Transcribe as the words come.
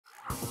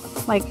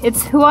Like,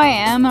 it's who I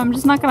am. I'm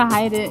just not gonna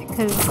hide it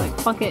because, like,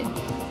 fuck it.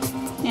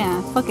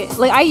 Yeah, fuck it.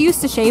 Like, I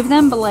used to shave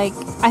them, but, like,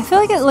 I feel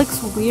like it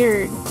looks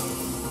weird.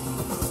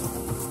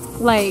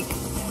 Like,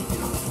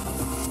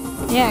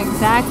 yeah,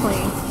 exactly.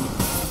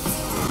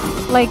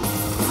 Like,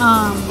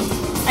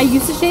 I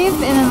used to shave,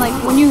 and then, like,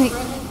 when you...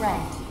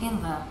 Ranked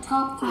in the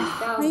top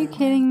 3,000. Are you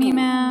kidding me,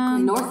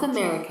 man? North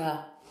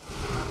America.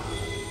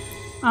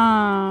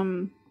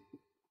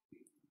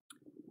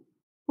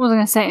 What was I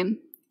gonna say?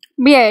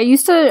 But yeah, I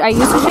used to shave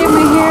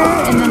my hair,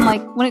 and then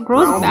like when it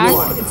grows back,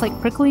 it's like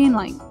prickly and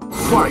like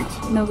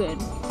no good.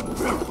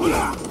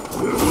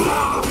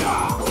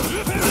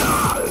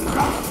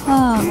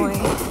 Oh boy,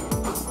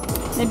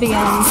 it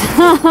begins.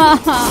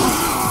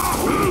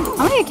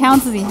 How many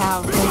accounts does he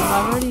have? Because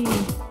I've already.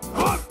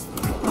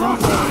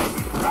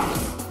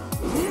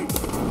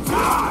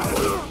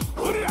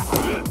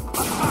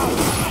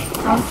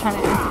 I was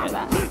trying to answer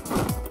that.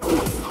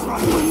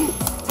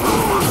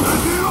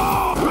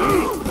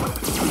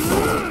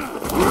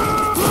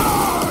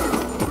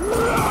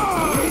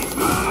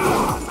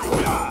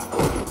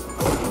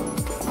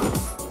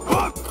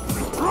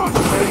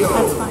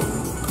 That's fine.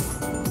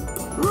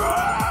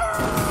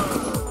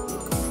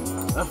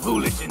 A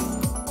foolishness.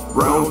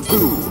 Round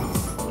 2.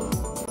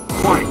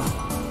 Fight.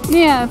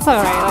 Yeah, it's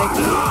alright. Like,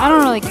 I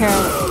don't really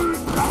care.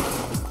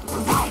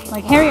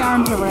 Like, hairy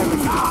arms or whatever.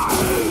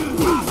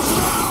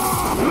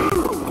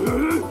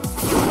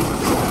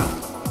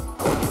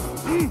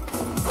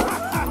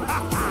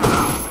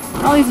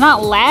 Oh, he's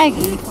not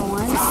laggy for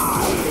once.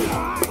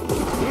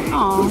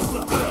 Aw.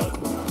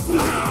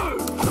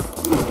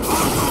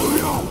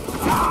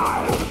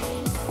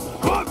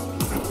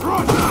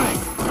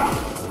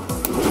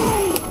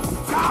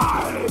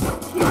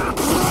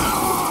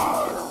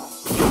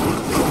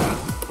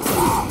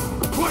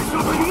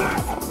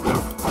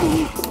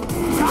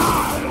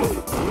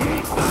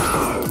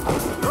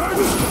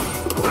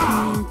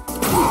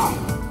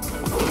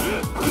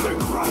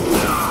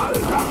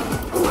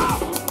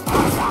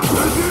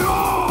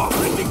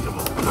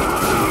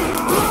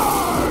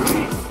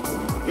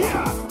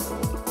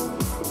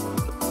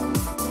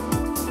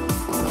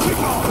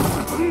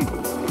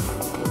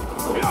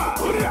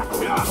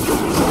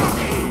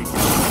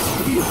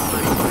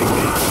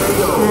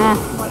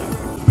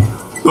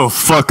 The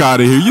fuck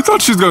out of here. You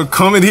thought she was gonna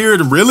come in here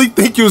and really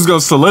think you was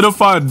gonna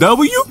solidify a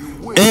W?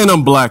 And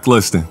I'm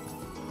blacklisting.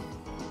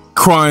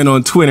 Crying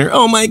on Twitter,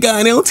 oh my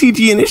god,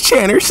 LTG and his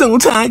chat are so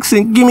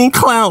toxic, give me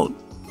clout.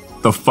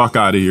 The fuck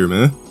out of here,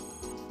 man.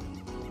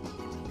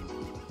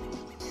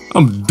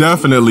 I'm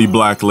definitely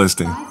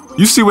blacklisting.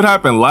 You see what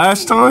happened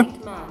last time?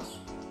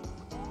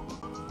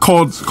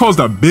 Caused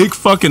a big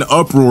fucking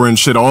uproar and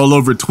shit all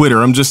over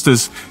Twitter. I'm just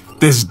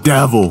this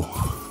devil.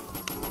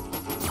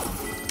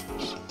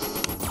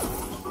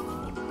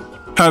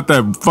 Had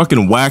that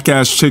fucking whack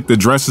ass chick that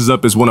dresses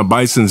up as one of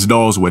Bison's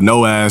dolls with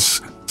no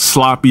ass,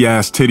 sloppy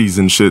ass titties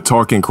and shit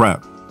talking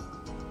crap.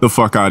 The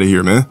fuck out of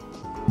here, man.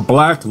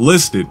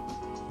 Blacklisted.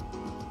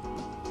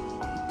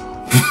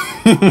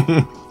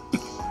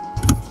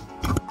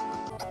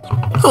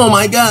 Oh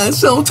my god,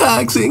 so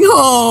toxic.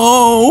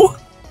 Oh.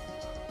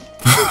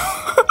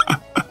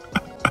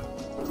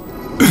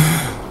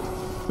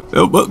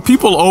 But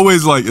people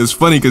always like, it's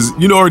funny because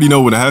you already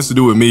know when it has to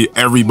do with me,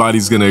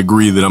 everybody's gonna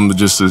agree that I'm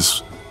just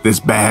this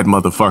bad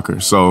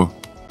motherfucker. So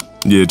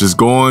yeah, just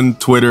go on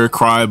Twitter,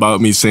 cry about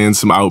me saying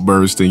some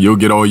outburst, and you'll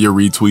get all your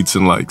retweets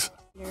and likes.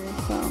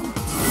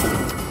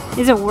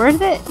 Is it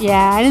worth it?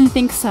 Yeah, I didn't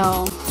think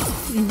so.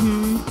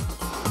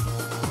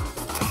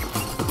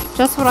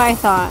 Just what I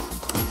thought.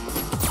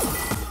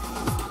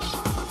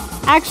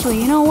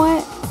 Actually, you know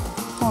what?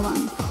 Hold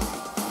on.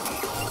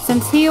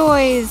 Since he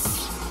always...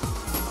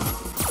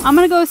 I'm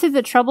gonna go through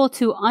the trouble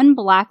to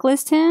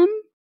unblacklist him.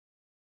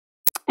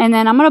 And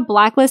then I'm gonna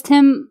blacklist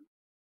him,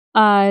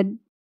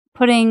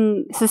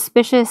 putting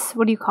suspicious...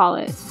 What do you call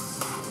it?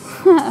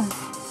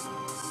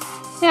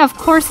 Yeah, of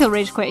course he'll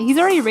rage quit. He's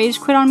already rage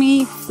quit on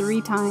me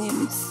 3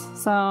 times.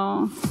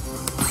 So...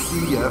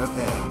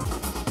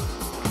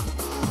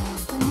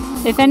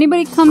 If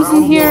anybody comes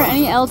in here,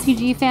 any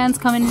LTG fans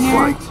come in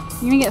here,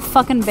 you're gonna get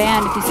fucking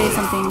banned if you say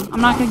something.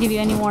 I'm not gonna give you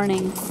any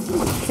warning.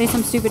 Say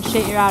some stupid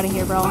shit, you're out of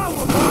here, bro.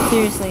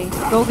 Seriously.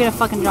 Go get a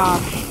fucking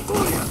job.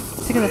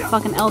 Sick of the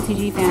fucking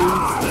LTG fans.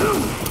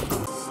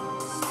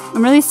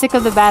 I'm really sick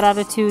of the bad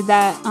attitude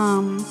that,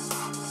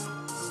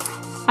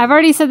 I've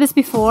already said this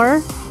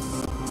before,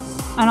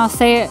 and I'll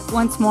say it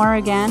once more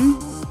again.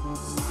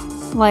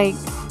 Like,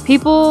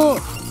 people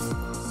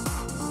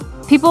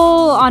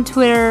on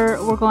Twitter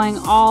were going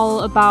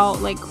all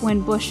about, like,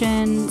 when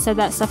Bushin said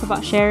that stuff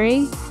about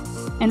Sherry.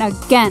 And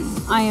again,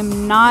 I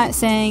am not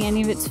saying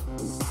any of it's...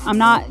 I'm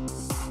not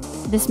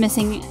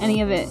dismissing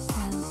any of it.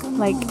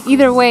 Like,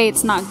 either way,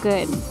 it's not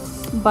good.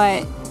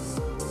 But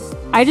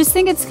I just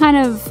think it's kind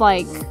of,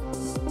 like,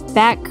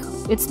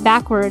 it's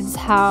backwards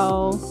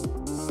how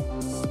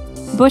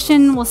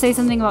Bushin will say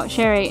something about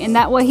Sherry, and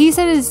that what he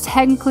said is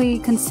technically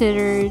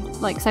considered,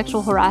 like,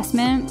 sexual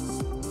harassment.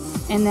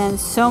 And then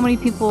so many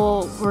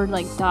people were,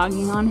 like,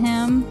 dogging on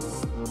him.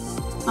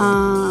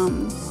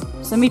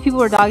 so many people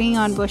were dogging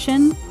on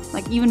Bushin,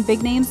 like even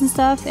big names and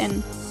stuff,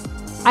 and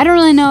I don't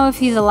really know if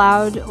he's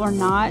allowed or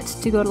not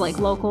to go to like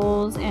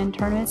locals and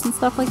tournaments and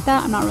stuff like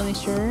that. I'm not really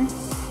sure.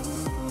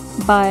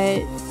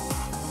 But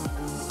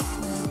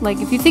like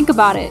if you think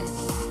about it,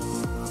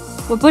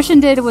 what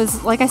Bushin did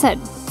was, like I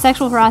said,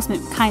 sexual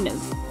harassment, kind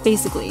of,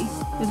 basically,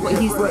 is what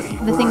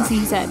the things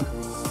he said.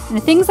 And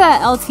the things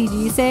that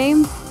LTG say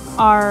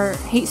are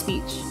hate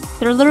speech.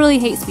 They're literally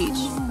hate speech.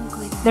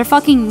 They're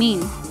fucking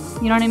mean.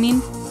 You know what I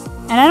mean?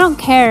 And I don't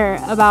care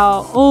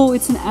about, oh,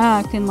 it's an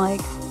act, and like,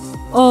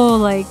 oh,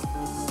 like,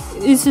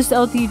 it's just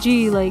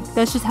LTG, like,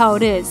 that's just how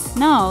it is.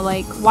 No,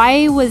 like,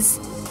 why was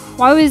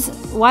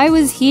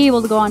he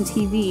able to go on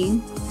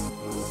TV?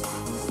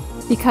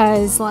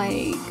 Because,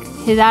 like,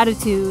 his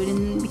attitude,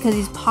 and because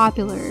he's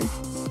popular,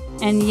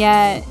 and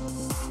yet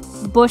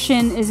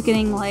Bushin is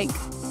getting, like,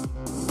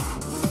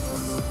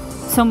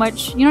 so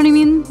much, you know what I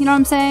mean? You know what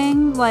I'm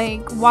saying?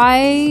 Like,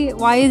 why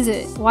is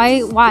it?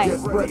 Why? Get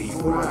ready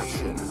for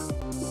action.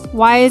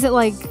 Why is it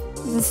like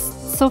this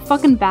so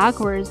fucking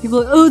backwards? People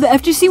are like, oh, the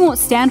FGC won't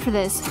stand for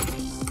this.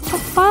 What the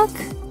fuck?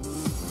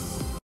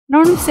 You know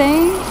what I'm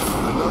saying?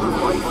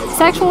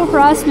 Sexual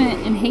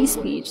harassment and hate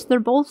speech, they're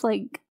both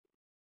like...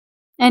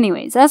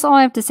 Anyways, that's all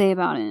I have to say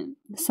about it.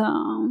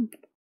 So...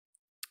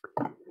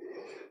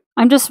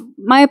 I'm just...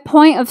 My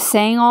point of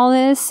saying all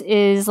this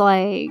is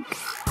like...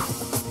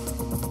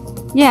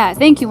 Yeah,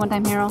 thank you, One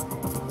Time Hero.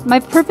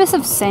 My purpose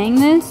of saying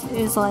this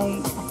is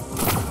like...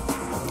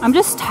 I'm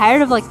just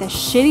tired of like the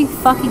shitty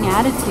fucking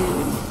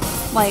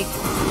attitude. Like,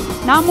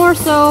 not more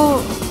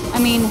so... I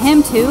mean,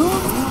 him too,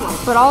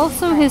 but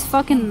also his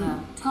fucking...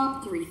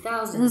 Top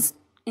 3,000. His,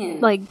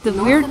 like, the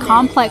weird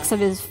complex of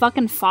his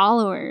fucking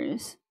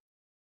followers.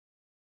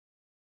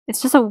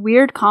 It's just a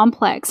weird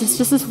complex. It's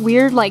just this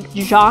weird, like,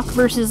 jock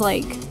versus,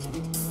 like...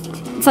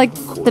 It's like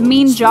the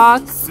mean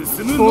jock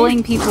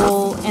bullying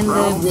people, and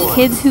the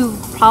kids who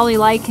probably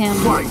like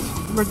him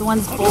were the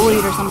ones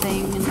bullied or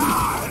something. And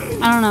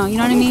I don't know, you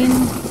know what I mean?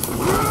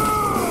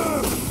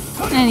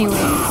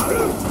 Anyways,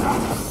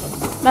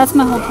 that's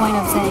my whole point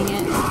of saying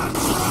it.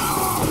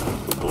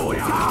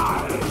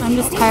 I'm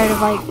just tired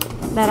of, like,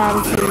 that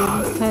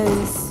attitude,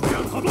 because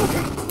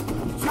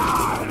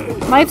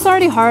life's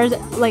already hard.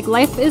 Like,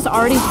 life is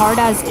already hard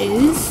as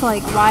is.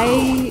 Like,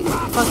 why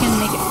fucking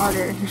make it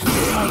harder?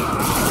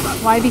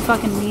 Like, why be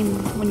fucking mean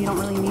when you don't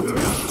really need to?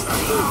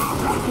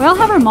 We all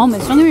have our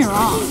moments, don't get me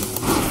wrong.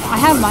 I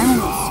have my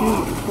moments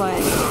too, but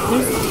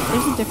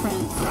there's a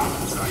difference.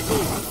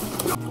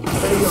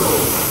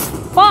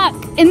 Fuck!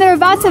 And they're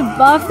about to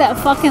buff that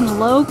fucking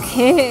low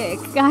kick.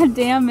 God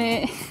damn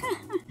it.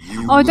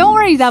 Oh, don't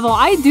worry, Devil.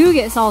 I do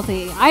get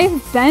salty.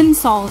 I've been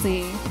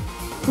salty.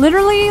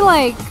 Literally,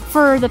 like,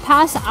 for the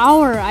past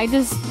hour, I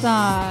just,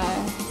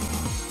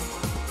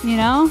 you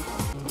know?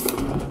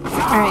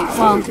 Alright,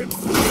 well...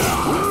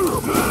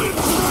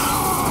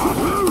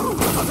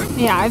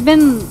 Yeah, I've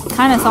been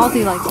kind of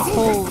salty, like, this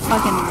whole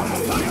fucking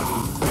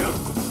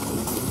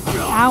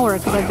hour,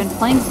 because I've been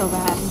playing so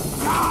bad.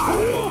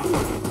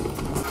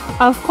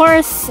 Of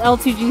course,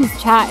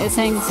 LTG's chat is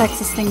saying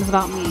sexist things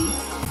about me.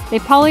 They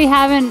probably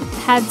haven't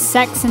had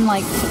sex in,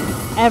 like,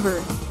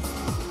 ever.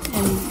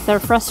 And they're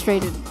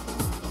frustrated.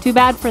 Too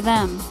bad for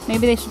them.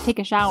 Maybe they should take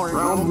a shower.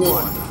 Round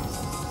 1.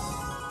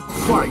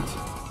 Fight!